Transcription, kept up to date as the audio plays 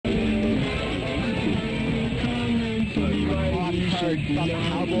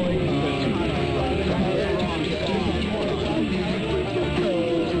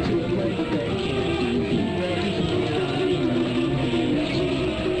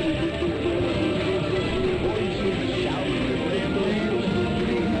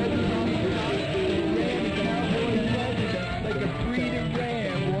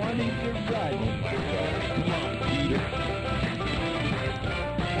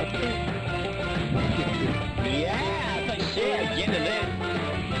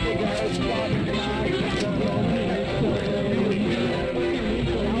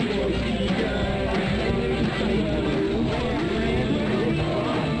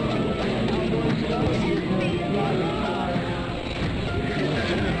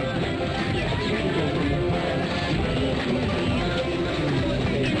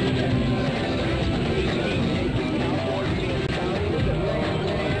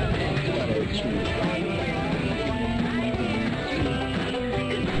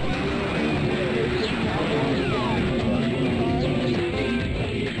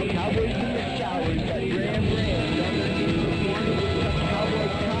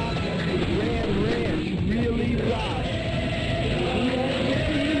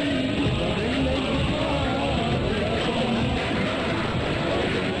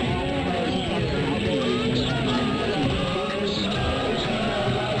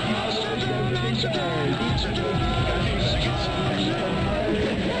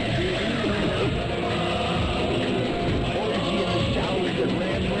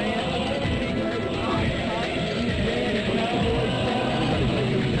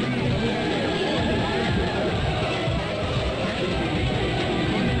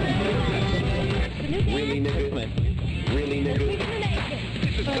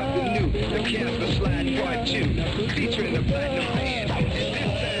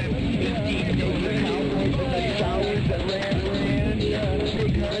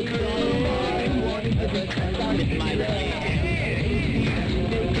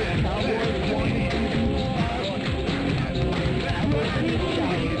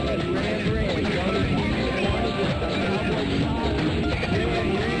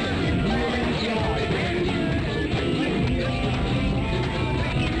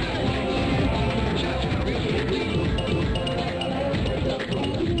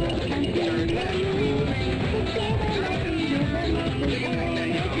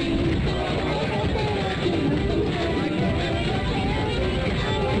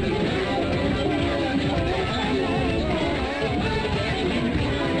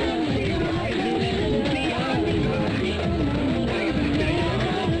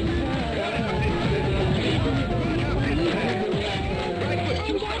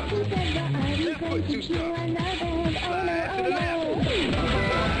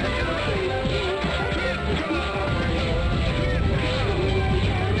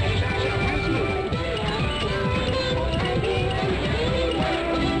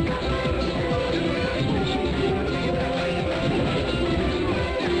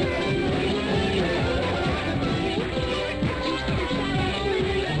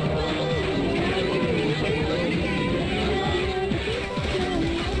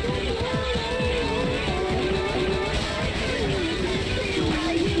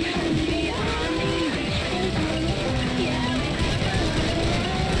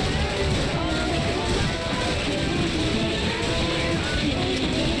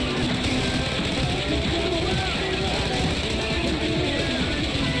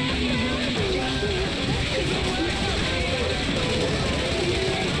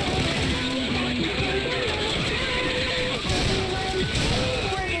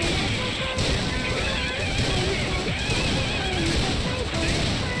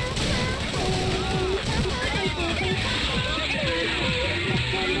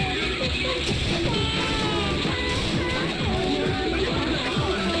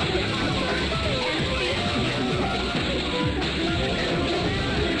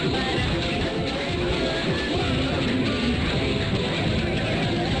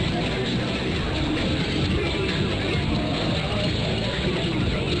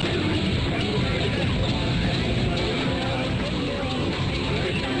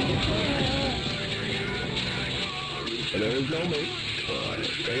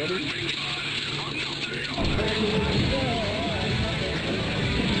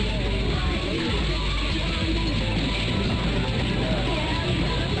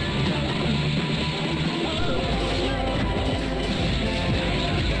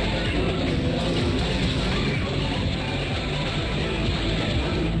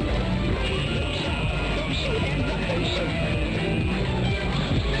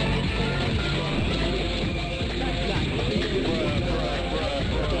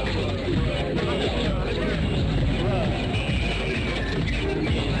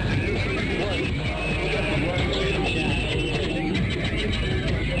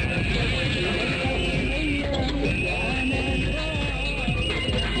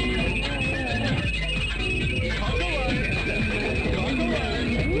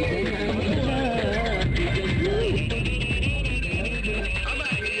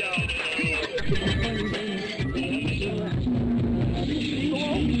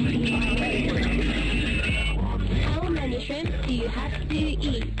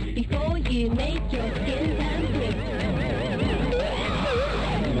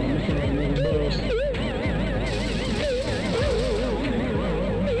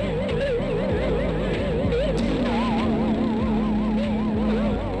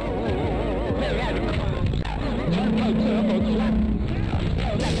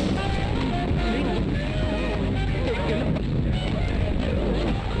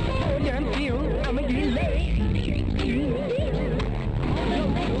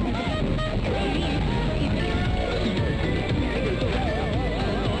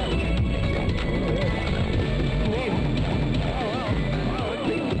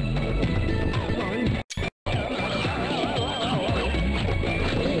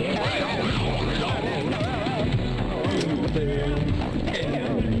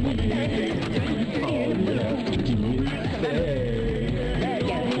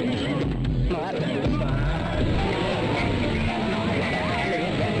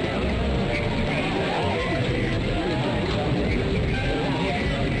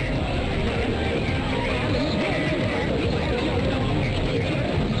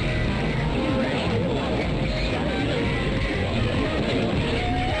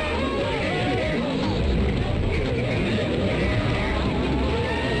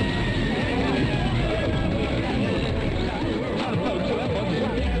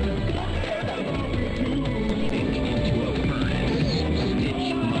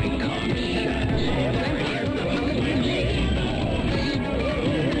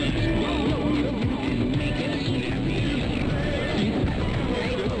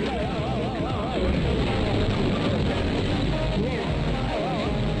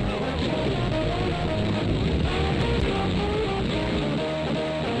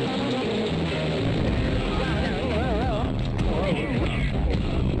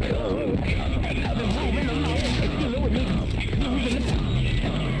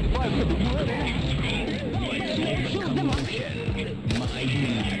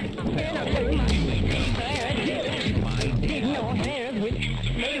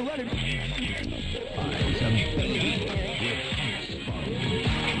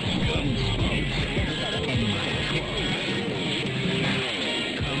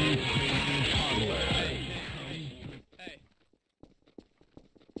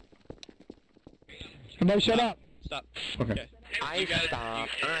Everybody shut up. Stop. Okay.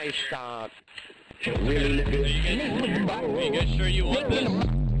 I stopped. Really? Are you guys sure you want this?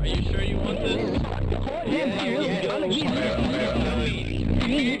 Are you sure you want this? Yeah.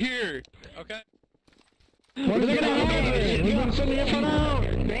 Here. Okay. What is it gonna happen? We've been sitting here for an hour.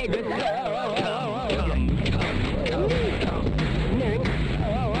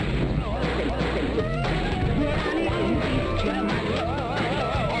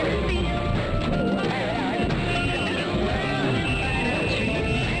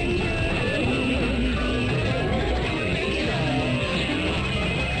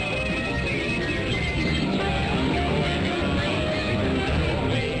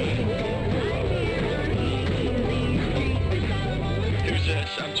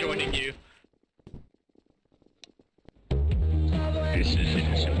 I'm joining you. This is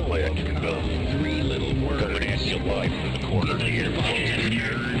innocent blood. Three little words. Coming at you live from the corner here.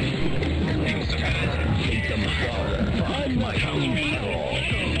 Take them far. Find my own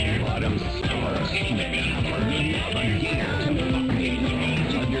bottom star.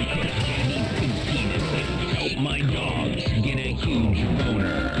 Help my dogs get a huge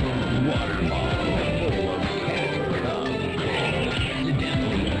boner. Water bottle full of cat cum.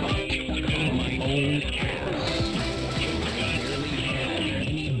 Accidentally my own ass. Barely had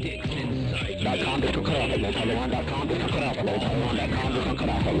any dicks inside me. .com to cut off hello Taiwan.com to cut off hello Taiwan.com to cut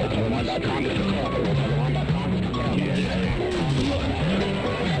off hello Taiwan.com to cut off hello Taiwan.com to cut off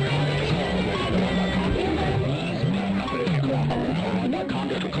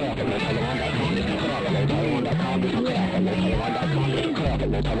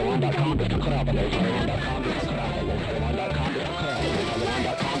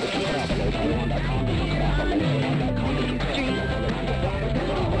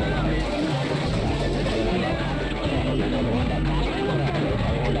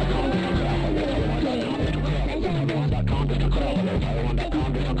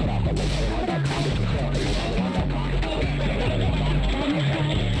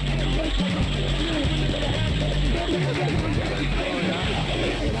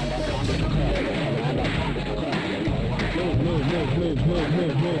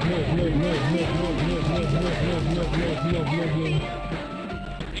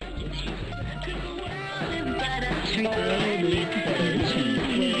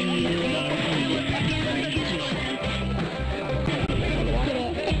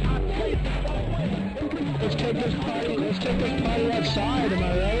Let's take this party outside, am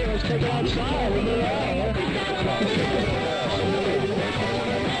I right? Let's take it outside. We'll do that.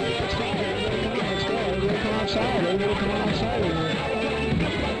 Let's go. Everybody come outside. Everybody come outside.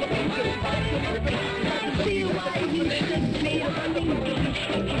 See why you should be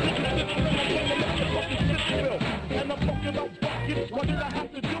and I'm talking about buckets. What did I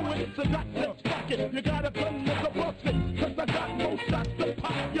have to do with it? Let's fuck it. You gotta come with a bucket. Cause I got no shots to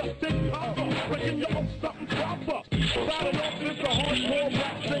pop your sick cover. Breaking your own something proper. Started off as a hardcore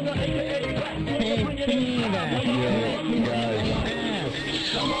rap singer, aka rap singer. Bringing in that. You guys.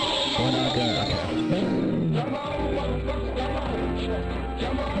 We're not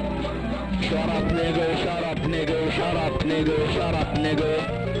Shut up, nigga. Shut up, nigga. Shut up, nigga. Shut up,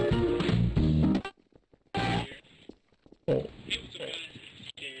 nigga. Oh.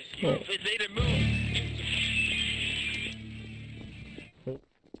 They didn't move.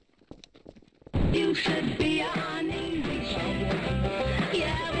 You should be on English.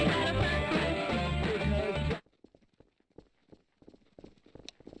 Yeah, we got a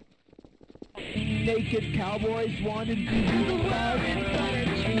Naked cowboys wanted to do the best.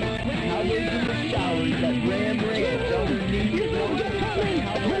 Cowboys in the showers that ran rams underneath the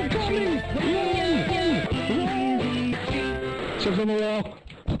Six on the wall.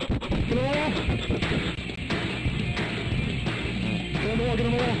 Get on the wall. Get on the wall, get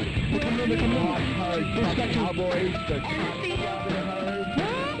on the wall. They're coming in, they're coming in. Respect cowboys. They're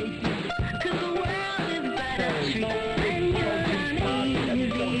Cause the world is better and you're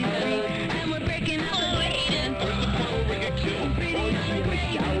uneasy. And we're breaking up the haters.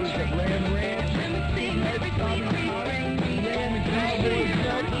 showers that ran ranch. Head stopping house. Ran the cowboys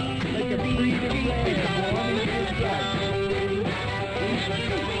like a freedom land. One of his guys.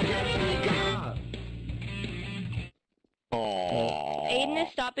 Aiden is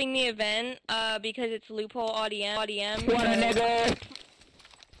stopping the event because it's loophole ODM. What a nigga!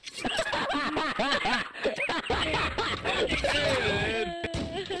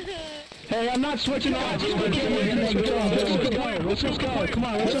 not switching off. Let's just go. Come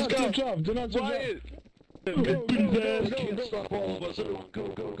on, let's just go. Do not switch off. Can't stop all of us. Everyone, go.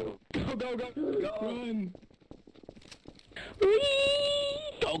 Go. Run.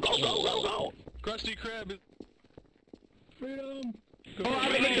 Go. Krusty Krab is... Freedom. Go out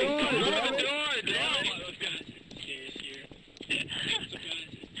the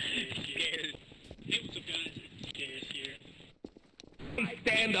I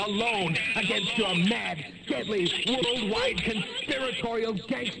stand alone against your mad, deadly, worldwide conspiratorial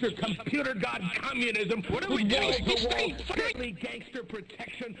gangster computer god communism. What are we doing? Deadly gangster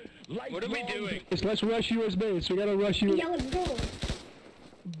protection. What are we doing? Let's rush US base. We gotta rush US. Yeah, let's go.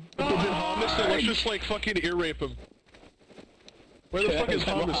 Let's just like fucking ear rape him. Where the fuck is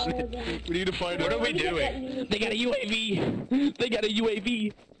Thomas? We need to find him. What are we doing? They got a UAV. They got a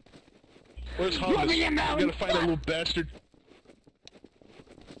UAV. Where's Thomas? We gotta find that little bastard.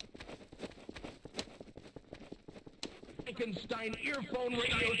 Frankenstein earphone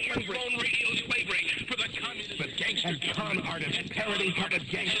radio slavery for the communist gangster con artist parody puppet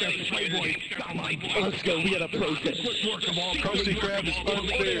gangster playboy soundbite. Let's go. We gotta protest. Footwork of all Krusty Krab is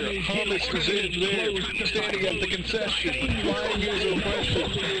unfair. Thomas is in there, standing at the concession, lying his oppression.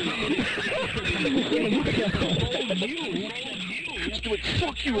 Just do it.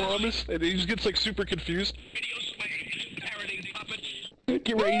 Fuck you, Thomas. And he just gets like super confused.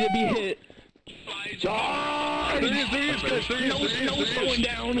 Get ready to be hit. There he is, guys. There he is. Slowing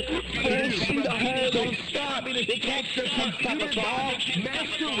down. Don't stop. The gangster can stop us all.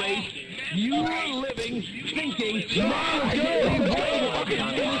 Master race. You are living, thinking, now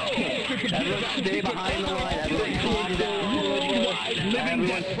Stay behind the line. Everyone calm down. living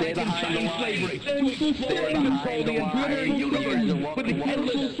death Frankenstein slavery. Control the entire universe with the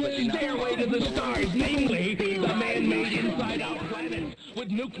endless stairway to the stars, namely the man-made inside-out planet with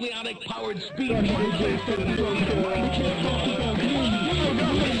nucleonic-powered speed.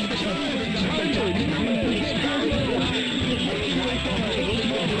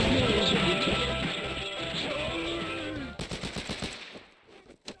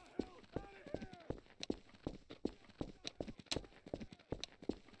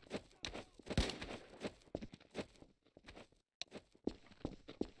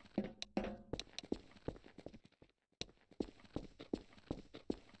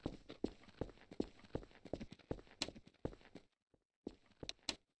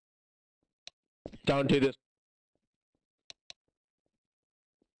 Don't do this.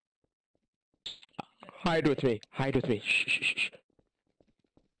 Hide with me. Hide with me. Shh, shh, shh.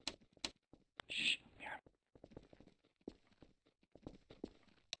 Shh. Here.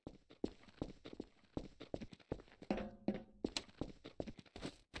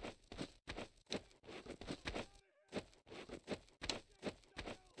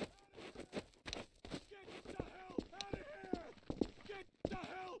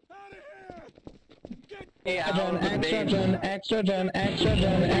 Extragen.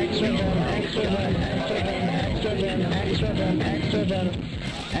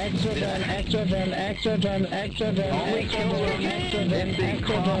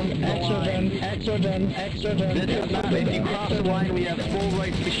 If you cross the line, we have full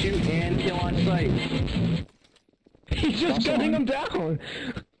rights to shoot and kill on sight. He's just gunning him down.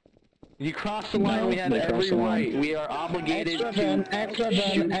 If you cross the line, we have every right. We are obligated to shoot.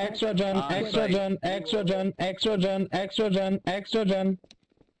 Extragen.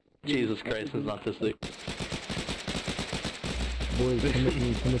 Jesus Christ, it's not this thing. Boys, come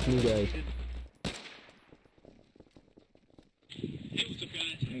with me, guys.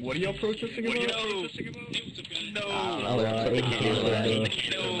 What are y'all protesting about? No.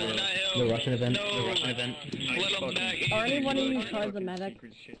 The Russian event. Are any one of you tried the medic?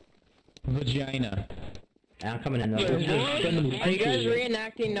 Vagina. I'm coming in. Are you guys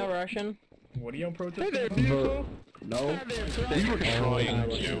reenacting No Russian? What are y'all protesting about? No. We were trying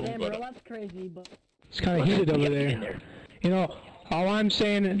to, Damn, but... bro, that's crazy, but... It's kind of heated over there. You know, all I'm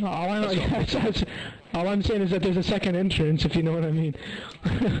saying is that there's a second entrance, if you know what I mean.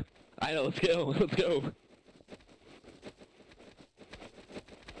 I know, let's go, let's go.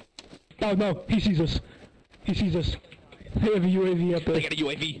 Oh no, he sees us. He sees us. They have a UAV up there. They got a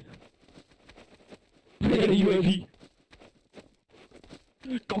UAV. They got a UAV.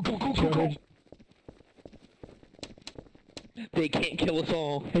 Go. They can't kill us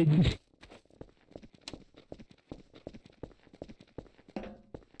all. Hey.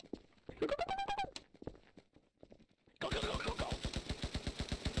 Go.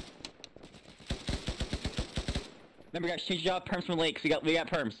 Remember guys, change your job, perms from lakes. We got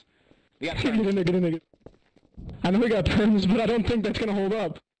perms. Get in there. I know we got perms, but I don't think that's gonna hold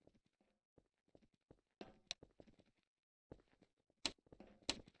up.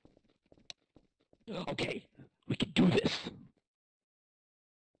 Okay, we can do this.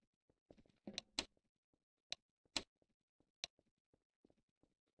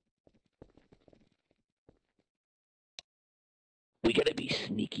 We gotta be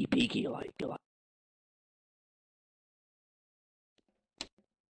sneaky peeky like.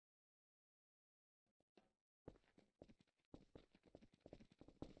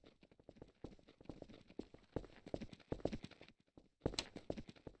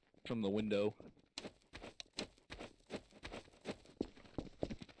 From the window.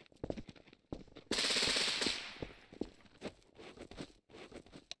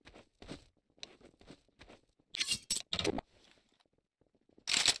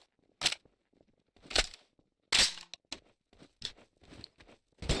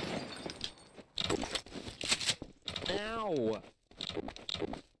 Ow!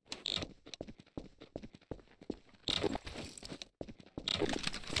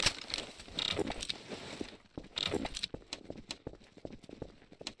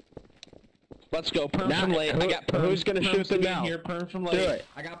 Let's go. Perm from late. I got perm. Who's gonna shoot them now? Here, perm from late. Do it.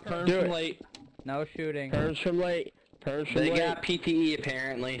 I got perms Do from it. late. No shooting. Perms from late. Perms from They late. got PTE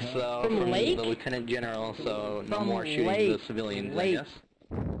apparently, so From Lake? the lieutenant general, so no From more shooting Lake. the civilians, Lake. I guess.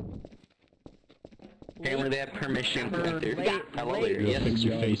 Apparently they have permission right there. Lake. Hello Lake. there. Yes, Fix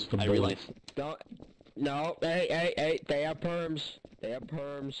your face for I bullet. realize. Don't. No. Hey. They have perms. They have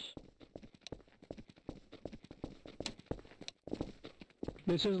perms.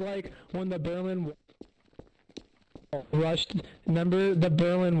 This is like when the Berlin Wall rushed. Remember the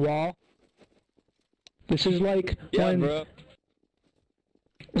Berlin Wall? This is like when bro.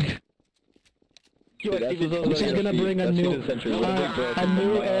 this is gonna bring a new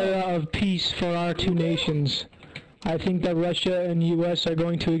era of peace for our two nations. I think that Russia and US are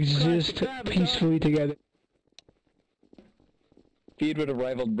going to exist peacefully together. Feed would have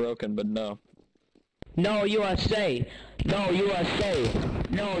rivaled broken, but no. No USA! No USA!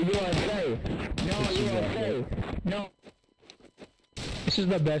 No USA! No USA! No! This is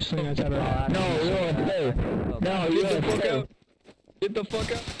the best thing that's ever happened. No USA! No USA! Get the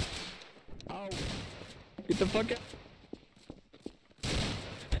fuck out. Ow. Get the fuck out.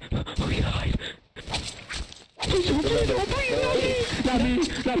 Oh God! Please, not me,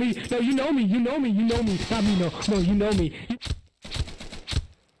 not me. No, you know me, you know me, you know me. Not me, no, you know me.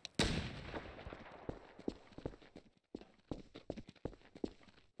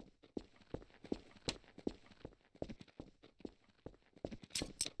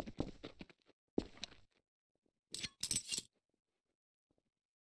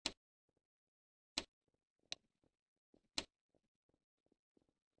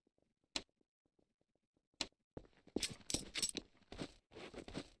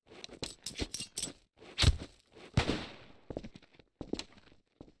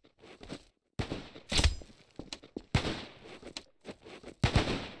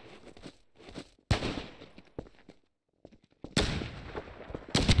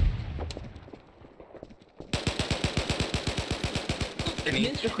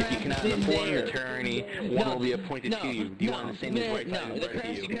 If you cannot afford an attorney, one will be appointed to you. Do you understand these rights? No, the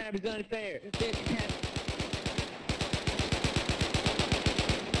Krusty Krab is unfair.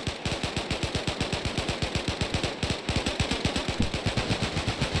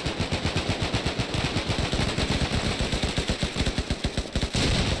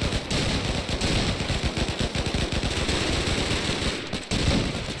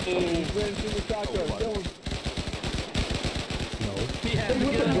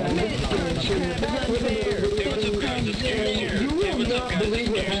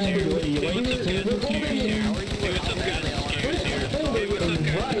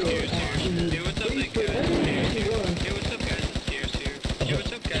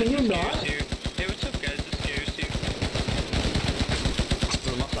 Can you not? Hey, what's up, guys? It's Scares here.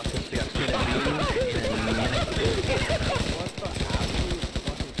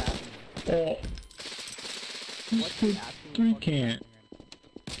 Oh. Three can't.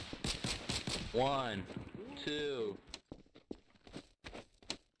 1, 2.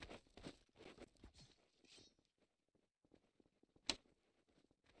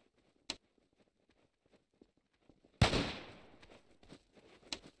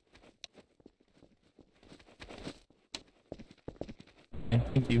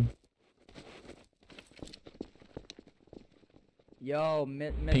 Thank you. Yo,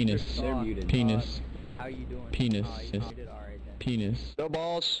 Mr. Penis. Sauce, They're muted. Penis. how you doing? Penis. You muted? Alright then. Penis. No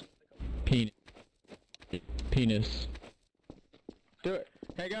balls. Penis. Penis. Do it.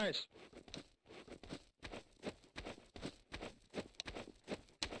 Hey guys.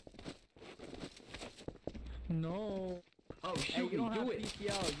 No. Oh, Hey, you don't have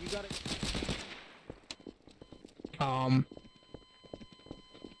PTO. You gotta.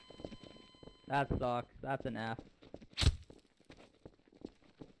 That sucks. That's an F.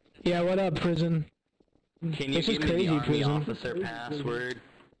 Yeah, what up, prison? Can you This is give me crazy, the army prison. officer password?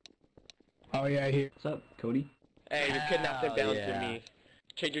 Oh yeah, here. What's up, Cody? Hey, you kidnapped them down yeah. to me.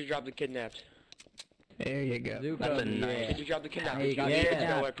 Change your job to kidnapped. There you go. Zuko, That's a yeah. nice. Change your job to kidnapped. Hey, you got Change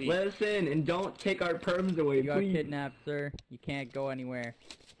kidnapped. your ORP. Listen, and don't take our perms away, You got please. kidnapped, sir. You can't go anywhere.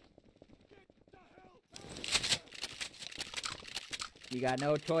 You got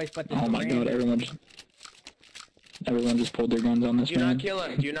no choice but to Oh my god, everyone just pulled their guns on this Do man. not kill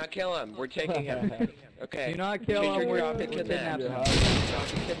him. Do not kill him. We're taking him. Okay. Do not kill Change him. your We're job to kidnapped. kidnapped. Job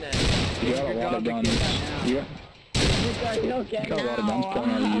to kidnapped. You got a lot of guns. You got a lot of guns pulling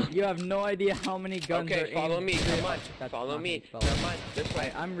out of you. You have no idea how many guns are Okay, follow in me. Come on. That's Follow not me. how he spelled Come on. This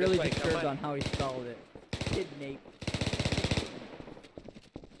way. I'm really This way, come disturbed on how he spelled it. Kidnap.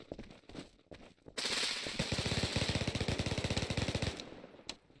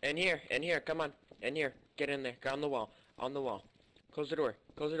 In here, come on. In here. Get in there. Get on the wall. On the wall. Close the door.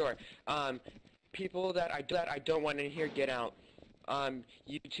 Close the door. People that I don't want in here, get out.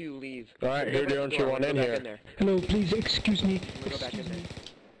 You two leave. Alright, who don't you want in here? Hello, please excuse me. Go back in there.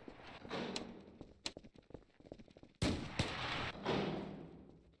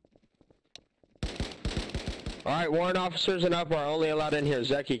 Alright, warrant officers and up are only allowed in here.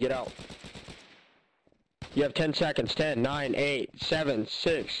 Zeki, get out. You have 10 seconds. 10, 9, 8, 7,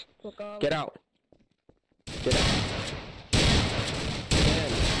 6. Get out. Get out.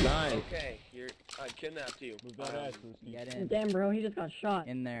 10, 9. Okay, I kidnapped you. Get in. Damn, bro, he just got shot.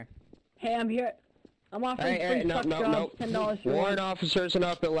 In there. Hey, I'm here. I'm offering free truck jobs, $10 for Warrant one. officers and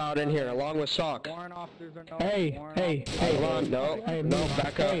up allowed in here, along with SOC. Warrant officers are no. Hey, warrant hey, officers- hey. Hold on, no, Hey, no, move.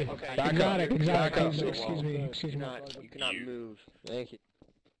 back up. Hey, Okay. Back exotic, up. exotic, Back up. please, excuse me, excuse me. You cannot move. Thank you.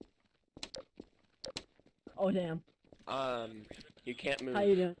 Oh, damn. You can't move. How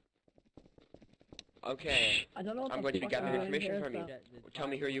you doing? Okay. I don't know what I'm the going to fuck gather I'm doing information here, from you. so- Tell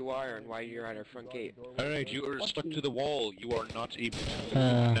me who you are and why you're at our front gate. Alright, you are stuck to the wall. You are not able to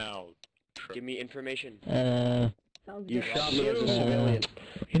move now. Give me information. Sounds You good. shot me as a civilian.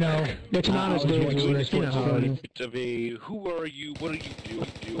 You know, it's an honest day. You know how it is. Bit of a, who are you? What are you doing?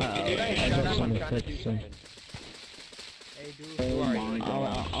 Shut up, I'm trying to do something. Hey, dude. Who are you?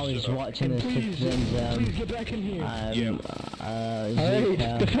 I was watching the Please, citizens, please get back in here.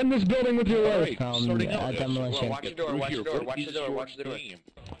 Zuka, Defend this building with your life. Alright, from starting out. demolition. Watch the door, watch the door, watch the door, watch the door. Name?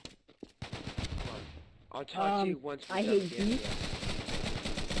 I'll talk to you once we I done hate the beef.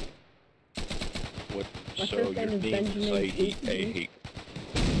 What? My So first your name is name is Benjamin I hate. H.D.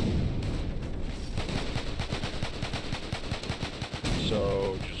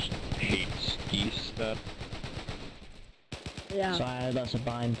 So just hates geese then? Yeah. Sorry, that's a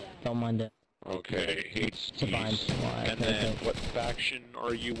bind. Don't mind it. Okay, hates It's a bind. geese. Alright, And then perfect. what faction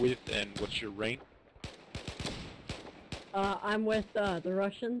are you with and what's your rank? I'm with, the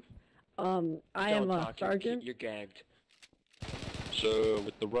Russians. I am Don't a talk, sergeant. You're gagged. So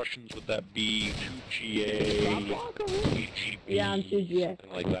with the Russians, would that be 2GA, 3GB, Yeah, I'm 2GA.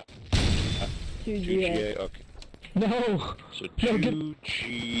 something like that? 2GA. Okay. No. So No, get-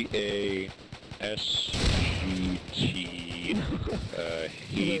 2GA SGT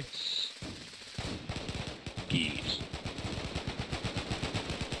hates geese.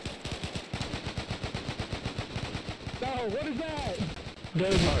 No, what is that?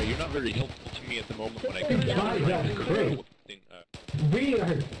 Sorry, you're not very helpful to me at the moment when I can Why is that great? thing, We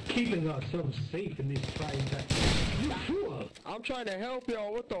are keeping ourselves safe in these trying times. You fool! I'm trying to help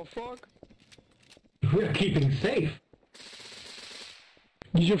y'all, what the fuck? We're keeping safe.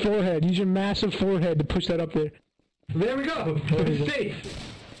 Use your forehead. Use your massive forehead to push that up there. There we go. We're safe.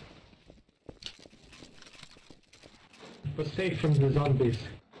 We're safe from the zombies.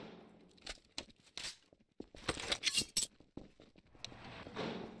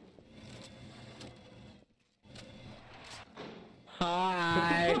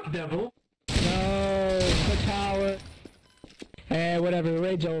 Hi. Fuck, devil. No, the tower. Eh, whatever.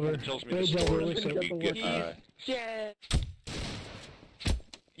 Raid's over. tells me the Raid's store over. is going to be good. Yeah.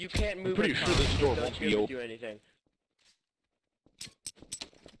 You can't move. pretty a sure car. this door Don't won't you be ever open. do anything.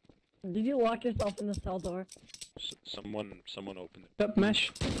 Did you lock yourself in the cell door? Someone opened it. Up,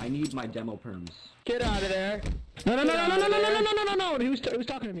 mesh. I need my demo perms. Get out of there. No, no, no, no, no, no, no, no, no, no, no, no. He was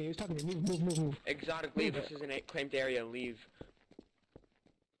talking to me. He was talking to me. Move. Exotic, leave. This is an claimed area. Leave.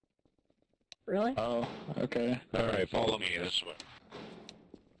 Really? Oh, okay. Alright, follow me this way.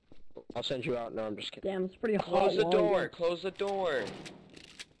 I'll send you out. No, I'm just kidding. Damn, it's pretty hot. Close the while door. you're- Close the door.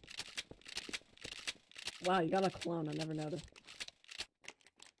 Wow, you got a clone. I never noticed.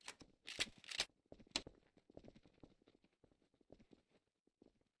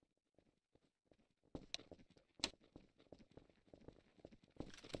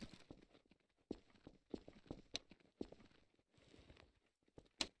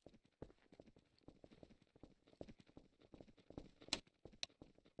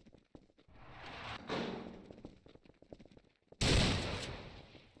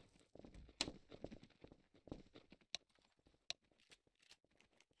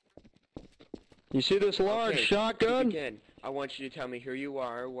 You see this large Okay, shotgun? Again, I want you to tell me who you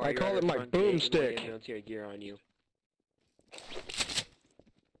are, why I you're call at it the my front gate, and why you boomstick. have military gear on you.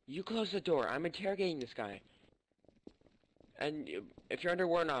 You close the door. I'm interrogating this guy. And if you're under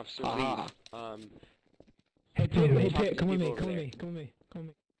warrant officer, Aha. leave. Hey, Talk to Pit, come with me, people come with over me, come with me, come with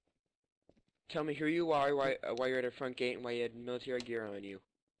me. Tell me who you are, why you're at the front gate, and why you had military gear on you.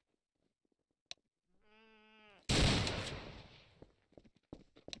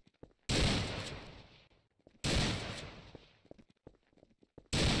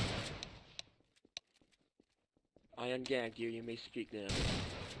 I ungagged you. You may speak now.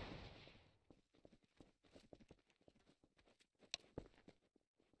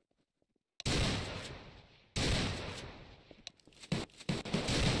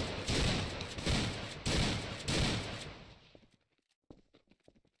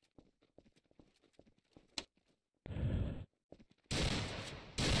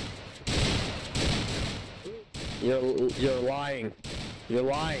 You're lying. You're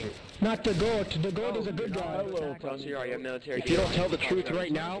lying. Not the goat. The goat is a good guy. Tell us who you are. You have military If you gear don't on tell the Talk truth to us.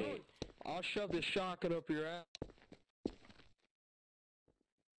 right now, I'll shove this shotgun up your ass.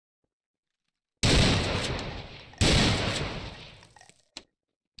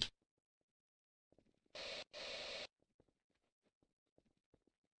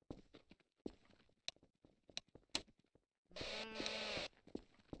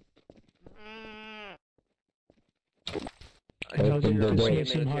 I told you Open the this door. may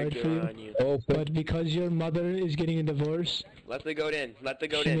seem hard for you, but because your mother is getting a divorce, Let the goat in. Let the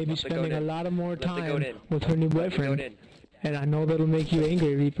goat she in. may be Let the goat spending a in. lot of more Let the goat time in. with her new Let the goat boyfriend. in. And I know that'll make you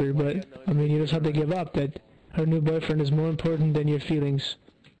angry, Reaper, but I mean, you just have to give up that her new boyfriend is more important than your feelings.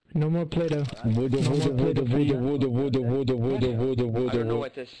 No more Play-Doh. No more Play-Doh for you. I don't know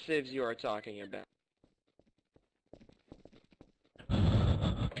what the sieves you are talking about.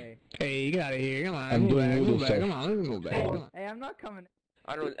 Hey, get out of here. Come on, move back, move back. Come on, let's go back. Come on. Hey, I'm not coming.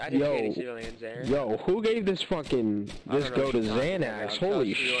 I didn't see any civilians there. Yo, who gave this fucking I don't this know go what to you're talking Xanax? about. Tell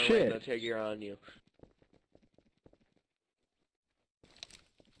Holy us who you are, shit! military gear on you.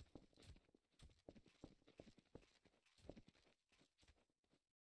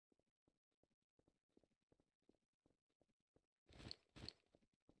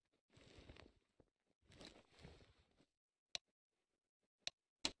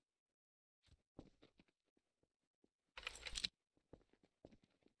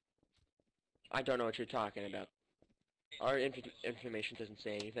 I don't know what you're talking about. Our information doesn't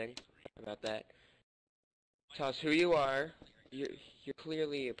say anything about that. Tell us who you are. You're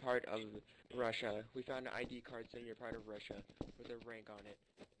clearly a part of Russia. We found an ID card saying you're part of Russia with a rank on it.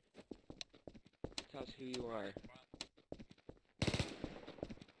 Tell us who you are.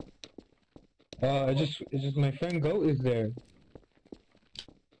 It's just my friend Goat is there.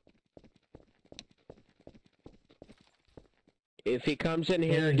 If he comes in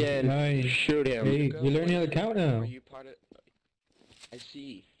here again, shoot him. Hey, you learn how to count now. Are you part of... I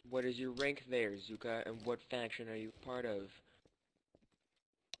see. What is your rank there, Zuka, and what faction are you part of?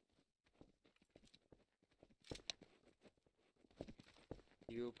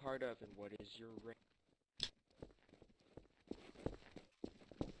 You a part of, and what is your rank?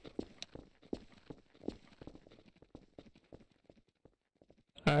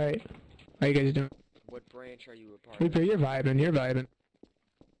 Alright. How you guys doing? What branch are you a part Reaper, of? you're vibing.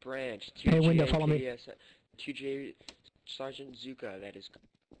 Branch. Hey, Window, follow me. 2J Sergeant Zuka, that is...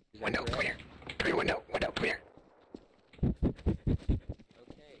 Window, come here. Come here, window, come here.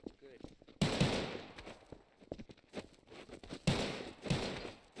 Okay, good.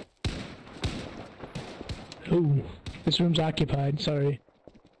 Ooh, this room's occupied, sorry.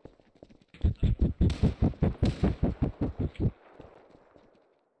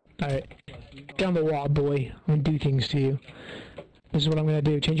 Alright. Get on the wall, boy. I'm gonna do things to you. This is what I'm gonna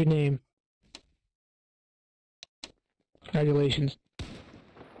do. Change your name. Congratulations.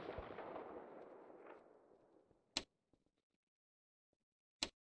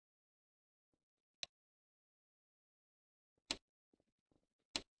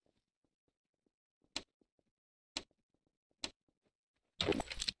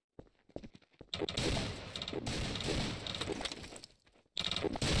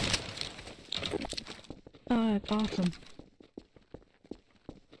 Oh, that's awesome.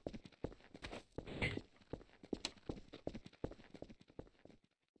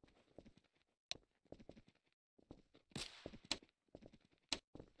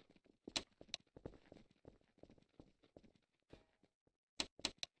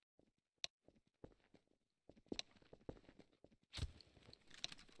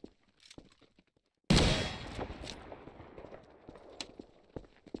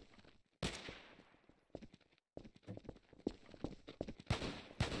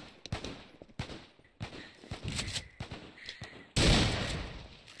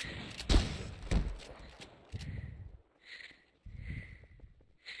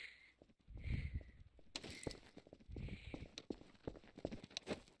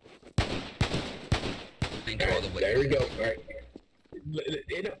 There we go. Alright.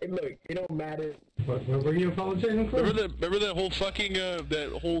 It don't matter. What were you apologizing for? Remember that whole fucking,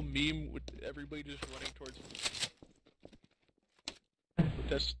 that whole meme with everybody just running towards...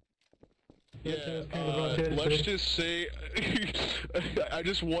 That's... Yeah, let's just say, I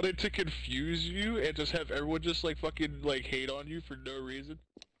just wanted to confuse you and just have everyone just like fucking like hate on you for no reason.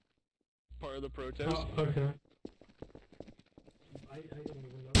 Part of the protest. Oh, okay. I don't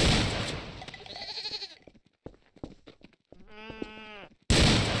even know.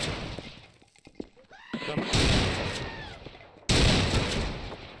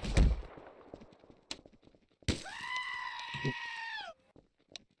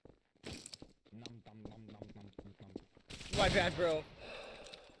 My bad, bro.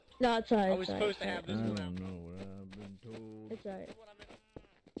 No, it's alright. I was supposed to have this one out. I don't know what I've been told. It's alright.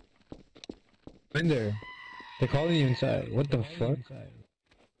 In there. They're calling you inside. What the fuck?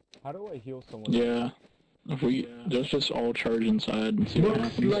 How do I heal someone? Yeah. If we just all charge inside and see what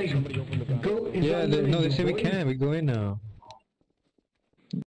happens. Like, go. Yeah, no, they say we can. We go in now.